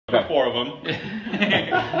4 of them.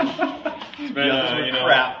 It's been,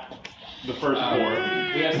 crap. The first 4.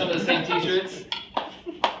 We have some of the same T-shirts.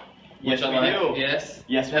 Yes, we do. Yes.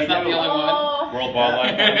 Yes, That's not the only one. World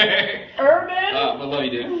Wildlife Fund. Urban. We love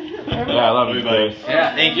you, dude. Yeah, I love you, buddy.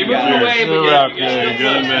 Yeah, thank you. guys. Moving away, but You're yeah, out there. You're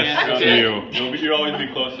gonna miss you. You'll always be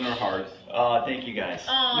close in our hearts. Thank you guys.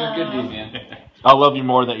 You're a good dude, man. I'll love you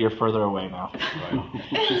more that you're further away now.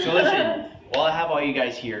 So listen, while I have all you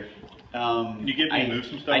guys here, you get me to move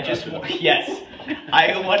some stuff. Yes,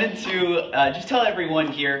 I wanted to just tell everyone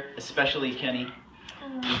here, especially Kenny.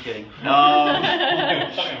 I'm kidding.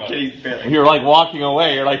 Kenny's barely. You're like walking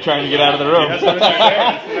away. You're like trying to get out of the room. He's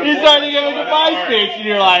trying to give a goodbye speech, and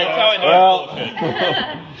you're like, well.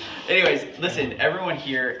 Anyways, listen. Everyone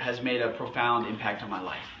here has made a profound impact on my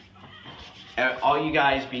life. All you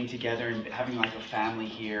guys being together and having like a family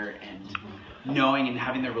here, and knowing and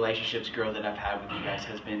having the relationships grow that I've had with you guys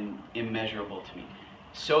has been immeasurable to me.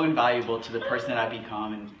 So invaluable to the person that I've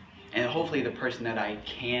become, and hopefully the person that I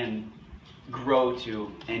can grow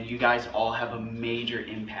to, and you guys all have a major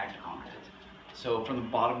impact on it. So from the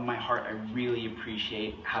bottom of my heart, I really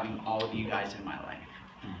appreciate having all of you guys in my life.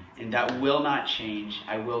 And that will not change.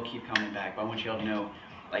 I will keep coming back, but I want you all to know,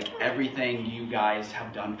 like, everything you guys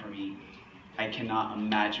have done for me, I cannot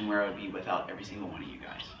imagine where I would be without every single one of you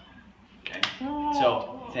guys. Okay?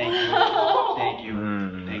 So, thank you. Thank you.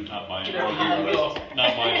 Thank you. Not mine.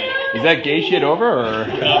 Not mine. Is that gay shit over, or?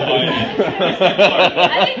 Not buying it.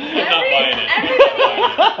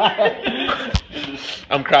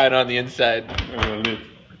 I'm crying on the inside.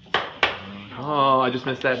 Oh, I just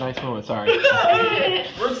missed that nice moment. Sorry.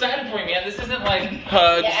 We're excited for you, man. This isn't like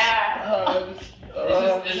Hugs. Yeah. Hugs.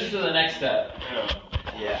 This is the next step.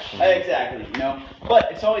 Yeah, exactly, you know.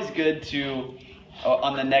 But it's always good to,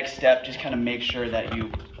 on the next step, just kind of make sure that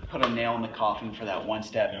you put a nail in the coffin for that one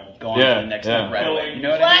step. Go on to the next step right away. You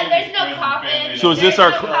know what I mean? There's no coffin. So is this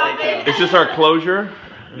There's our no coffin. is this our closure?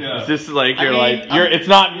 Yeah. Is this like you're I mean, it's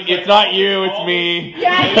not you, it's me.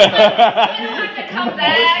 Yeah, you don't have to come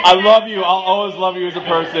back. I love you. I'll always love you as a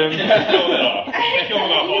person.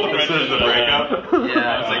 Killing off all the friends. This is the breakup.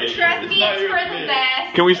 Yeah. Trust me, it's for the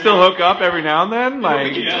best. Can we still hook up every now and then?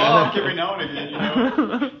 Like, We can talk every now and again, you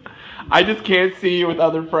know. I just can't see you with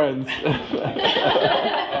other friends.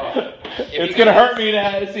 It's gonna hurt me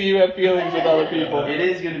to see you have feelings with other people. It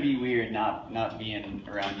is gonna be weird not being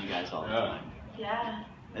around you guys all the time. Yeah.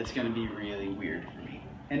 It's gonna be really weird for me.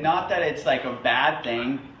 And not that it's like a bad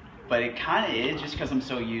thing, but it kind of is, just because I'm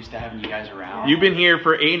so used to having you guys around. You've been here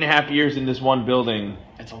for 8.5 years in this one building.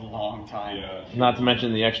 It's a long time. Yeah. Not to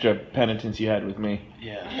mention the extra penitence you had with me.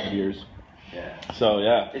 Yeah. Years. Yeah. So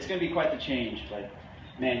yeah. It's gonna be quite the change, but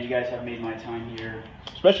man, you guys have made my time here.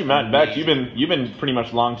 Especially Matt and Bex, you've been pretty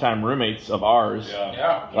much longtime roommates of ours.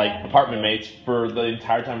 Yeah. Like apartment mates for the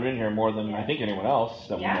entire time we've been here, more than I think anyone else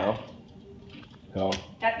that we know. So.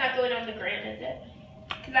 That's not going on the gram, is it?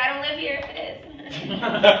 Because I don't live here if it is.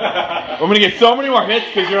 I'm gonna get so many more hits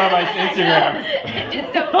because you're on my Instagram.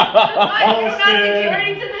 Just so not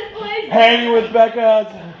security to this place. Hanging with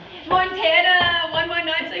Becca. Montana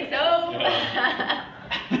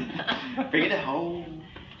 11960. Bring it home.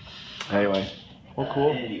 Anyway. Well,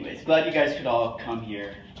 cool. Anyways, glad you guys could all come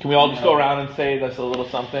here. Can we all just go around and say this a little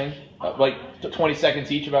something? Like 20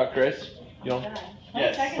 seconds each about Chris? You know?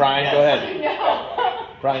 Yes. Brian, go ahead. No.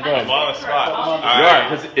 Brian, go ahead. I'm on the spot. You are,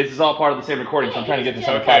 because this is all part of the same recording, so I'm trying to get this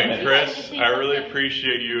under 5 minutes. Chris, I really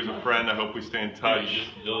appreciate you as a friend. I hope we stay in touch.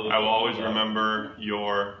 I will always remember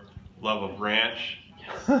your love of ranch,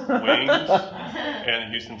 wings, and the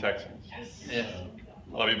Houston Texans. Yes.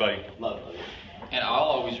 Love you, buddy. Love. And I'll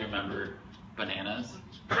always remember bananas.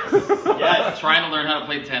 Yes. Trying to learn how to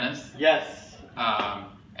play tennis. Yes.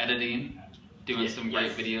 Editing. Doing some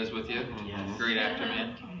great videos with you. Yes. Great actor,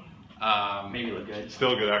 man. Maybe look good.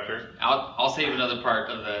 Still a good actor. I'll save another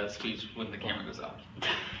part of the speech when the camera goes off.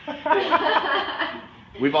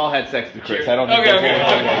 We've all had sex with Chris. I don't think you're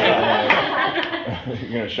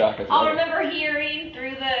going to shock us. I'll remember hearing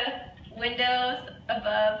through the windows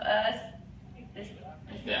above us. This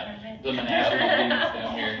apartment. The menagerie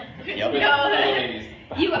down here. Yep. With No, the ladies.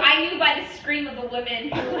 I knew by the scream of the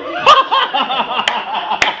women.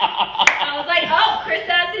 I was like, oh, Chris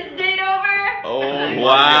has his date over. Oh,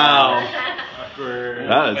 wow. Awkward.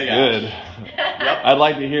 That is good. Yep. I'd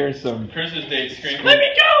like to hear some. Chris's date screaming. Let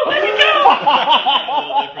me go! Let me go!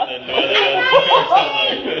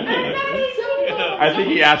 I think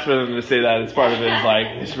he asked for them to say that as part of his,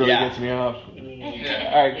 like, this really gets me off.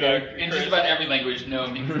 Yeah. All right, Greg. In just about every language, no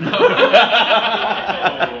means no.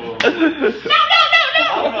 I don't know.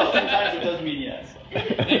 Sometimes it does mean yes.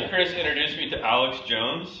 And then Chris introduced me to Alex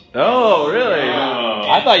Jones. Oh, really? Oh.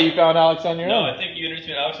 I thought you found Alex on your No, own. I think you introduced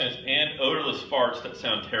me to Alex Jones and odorless farts that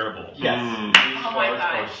sound terrible. Yes. These Oh my farts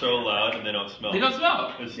are gosh. so loud and they don't smell. They don't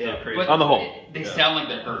smell. It's Yeah. crazy. But On the whole. They sound like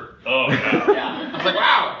they hurt. Oh, yeah. Yeah. I was like,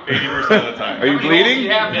 wow. 80% of the time. Are you How many holes do bleeding?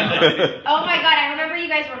 you have now? Oh my god, I remember you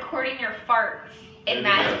guys recording your farts in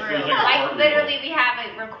Matt's room. Like literally we have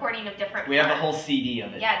a recording of different We have a farts. whole CD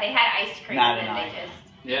of it. Yeah, they had ice cream Matt and and then I. they just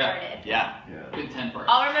Yeah. farted. Yeah. Good 10 parts.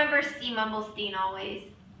 I'll remember C. Mumblestein always.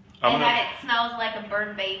 I'm And gonna- that it smells like a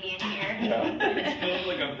burnt baby in here. It smells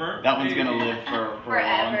like a burnt That one's baby. gonna live for a long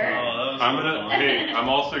Forever. time. Oh, that was I'm so gonna. fun. Hey, I'm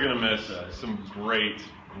also gonna miss some great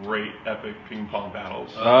epic ping pong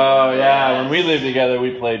battles. Oh, yeah. When we lived together,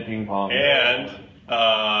 we played ping pong. And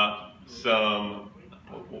some.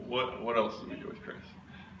 What else did we do with Chris?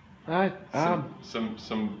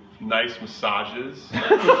 Some nice massages.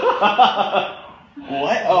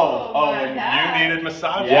 What? Oh, Oh my and God. You needed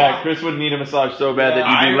massages. Yeah, Chris would need a massage so bad that you'd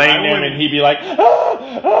I be laying there would- and he'd be like,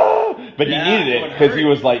 ah. But he Yeah, needed it it would because he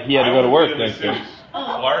was like, he had to go to work I was next the day. masseuse.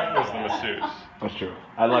 Clark was the masseuse. That's true.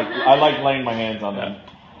 I like laying my hands on them.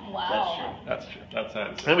 Wow. That's true. That's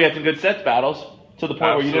it. And we had some good sets battles to the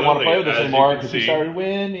point where you didn't want to play with us Absolutely. anymore As you because can we see. started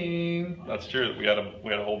winning. That's true. We had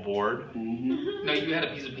a whole board. Mhm. No, you had a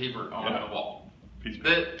piece of paper on Yeah. the wall. Piece of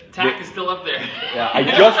The tack is still up there. Yeah,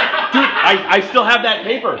 I still have that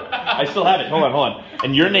paper. I still have it. Hold on.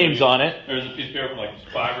 And your name's on it. There was a piece of paper from like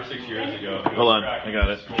 5 or 6 years ago. It was Hold on, cracked I got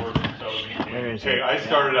it. scores and so it was Where is Okay, I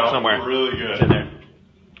started out Somewhere. really good. It's in there.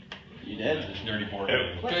 You did? dirty board.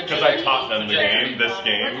 Because I taught them the game, this What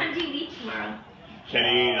game. time do you leave tomorrow?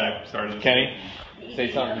 Kenny and I started this Kenny,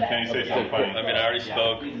 say something. Kenny, say something funny. I mean, I already Yeah.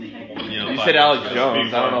 spoke. You said Alex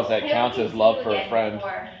Jones. I don't know if that counts as love for a friend.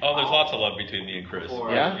 Oh, there's lots of love between me and Chris.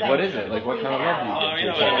 Yeah? What is it? Like, what kind of love do you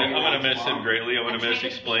You know, give to each I'm other? gonna miss him greatly. I'm gonna miss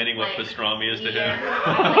explaining what pastrami is to him.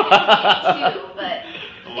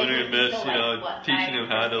 I'm gonna miss, teaching him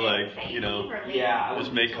how to Yeah.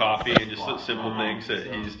 just make coffee and just simple things that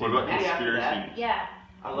he's. What about conspiracy? Yeah.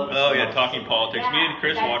 I love it. Oh yeah, talking politics. Me and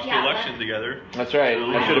Chris Yeah, watched the yeah, election together. That's right.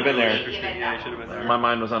 I should have been there. Interesting. Yeah, I should have been there. My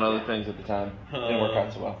mind was on other things at the time. Didn't work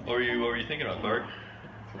out so well. What were you thinking about, Clark?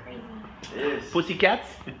 It is. Pussycats?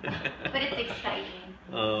 But it's exciting.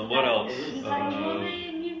 What else? I know.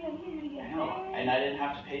 And I didn't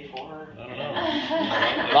have to pay for her. I don't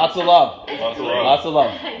know. Lots of love. Lots of love. Lots of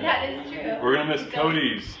love. That is true. We're gonna miss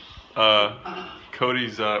Cody's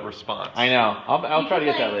response. I know. I'll try to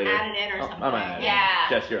get that later. Add it in or Oh, something. I'm at it. Yeah.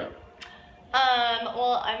 Jess, you're up.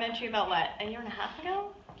 Well, I met you about what, a year and a half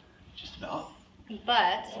ago? Just about.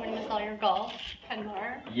 But we're gonna miss all your golf and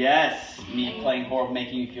more. Yes. Me playing horrible,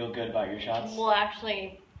 making you feel good about your shots. Well,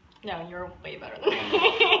 actually, no, you're way better than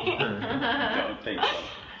me. Don't think so.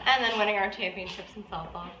 And then winning our championships in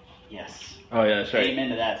softball. Yes. Oh, yeah, that's right. Amen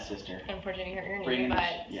to that, sister. Unfortunately, you hurt your knee, Bringing the-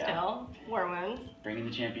 but yeah. still, war wounds. Bringing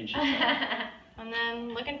the championship. And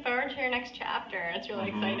then looking forward to your next chapter. It's really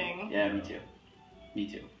exciting. Yeah, me too.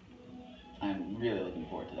 Me too. I'm really looking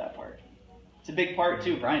forward to that part. It's a big part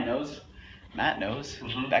too. Brian knows. Matt knows.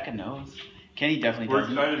 Becca knows. Kenny definitely We're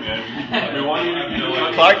doesn't. excited, man. We want you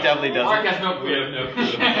to Clark definitely Mark doesn't. has no We clue. have no clue.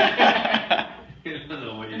 He doesn't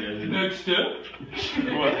know what you guys do. Next step.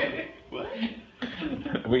 What?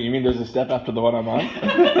 Wait, you mean there's a step after the one I'm on?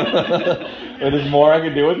 Or there's more I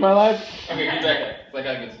can do with my life? Okay, get back there. It's like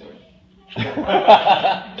a good story.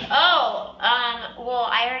 Well,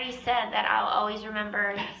 I already said that I'll always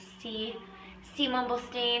remember C.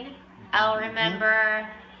 Mumblestein. I'll remember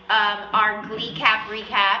our Glee Cap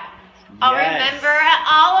recap. I'll Yes. remember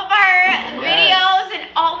all of our videos and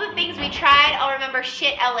all the things we tried. I'll remember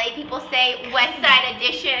shit LA people say, West Side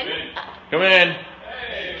Edition. Come in.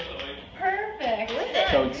 Perfect. Who is it?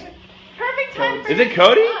 Codes. Perfect time for Is it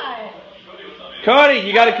Cody? Hi. Cody,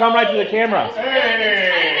 you gotta come right to the camera.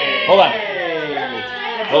 Hold on.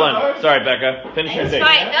 Hold on. Sorry, Becca. Finish your It's thing.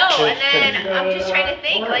 fine, no, Finish, and finish. then I'm just trying to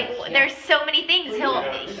think, like, there's so many things.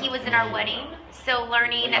 He was in our wedding, so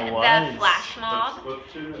learning the was. flash mob,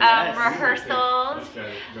 Yes. rehearsals,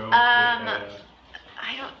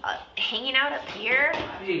 hanging out up here,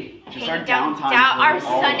 Just our hanging down, downtime. our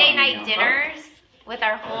all Sunday hanging night out. dinners with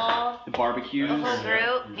our whole The barbecues.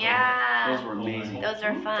 group, yeah. Those were amazing. Those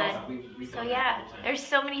are fun. So yeah, there's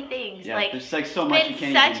so many things. Yeah, like, there's like so much you it's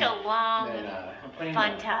can't been such even. a long,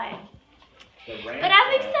 fun time. But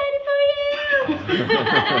I'm excited for you.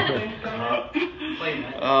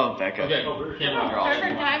 Oh, Becca. Okay, camera off.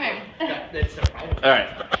 Perfect timing. All right.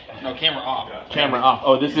 No, camera off. Camera off.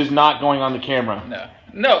 Oh, this is not going on the camera. No.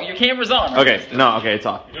 No, your camera's on. Okay. No. Okay, it's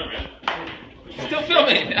off. Still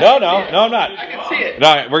filming. No, I'm not. I can see it.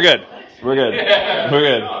 No, we're good. We're good. We're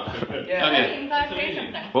good.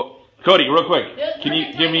 Well, Cody, real quick, can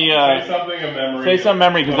you give me Say something of memory. say some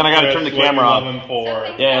memory because then I got to turn the camera Love off. him for.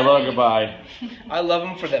 Yeah, hello, goodbye. I love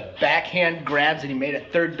him for the backhand grabs that he made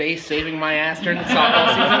at third base, saving my ass during the softball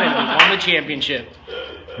season, and we won the championship.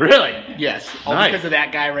 Really? Yes, all Nice. because of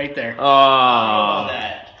that guy right there. Oh,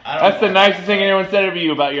 that. that's the nicest thing anyone said of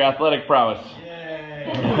you about your athletic prowess.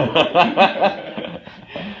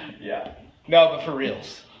 Yeah. No, but for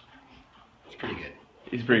reals, it's pretty good.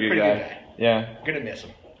 He's a pretty good Pretty guy. good guy. Yeah, Gonna miss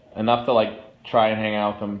him. enough to like try and hang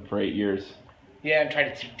out with him for 8 years. Yeah, and try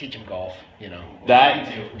to teach him golf. You know.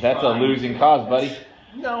 That's a losing cause, buddy.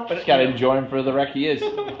 No, but Just gotta enjoy him for the wreck he is.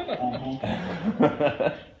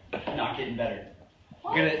 Not getting better.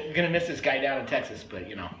 Gonna miss this guy down in Texas, but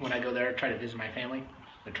you know, when I go there, try to visit my family, I'm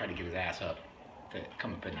gonna try to get his ass up to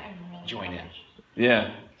come up and join in.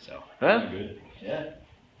 Yeah. So. Huh? Yeah.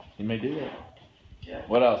 You may do that. Yeah.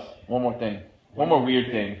 What else? One more thing. One more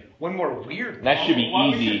weird thing. One more weird. That should be Why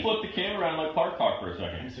don't we easy. just flip the camera around and let Clark talk for a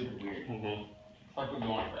second? Super weird. It's like we're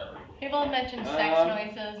going forever. People have mentioned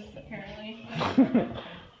sex noises, apparently.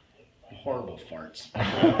 Horrible farts.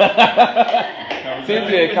 Seems to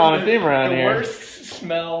be a common theme around the here. worst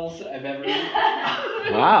smells I've ever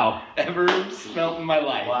Wow. smelled in my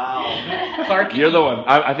life. Wow. Clark, You're the one.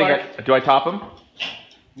 I think do I top him?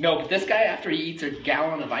 no, but this guy after he eats a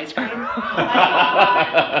gallon of ice cream,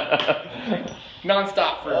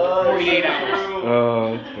 nonstop for 48 hours.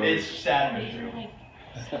 Oh, It's sad but true.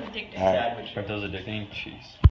 So addictive. Sad but true. Aren't those addicting? Jeez.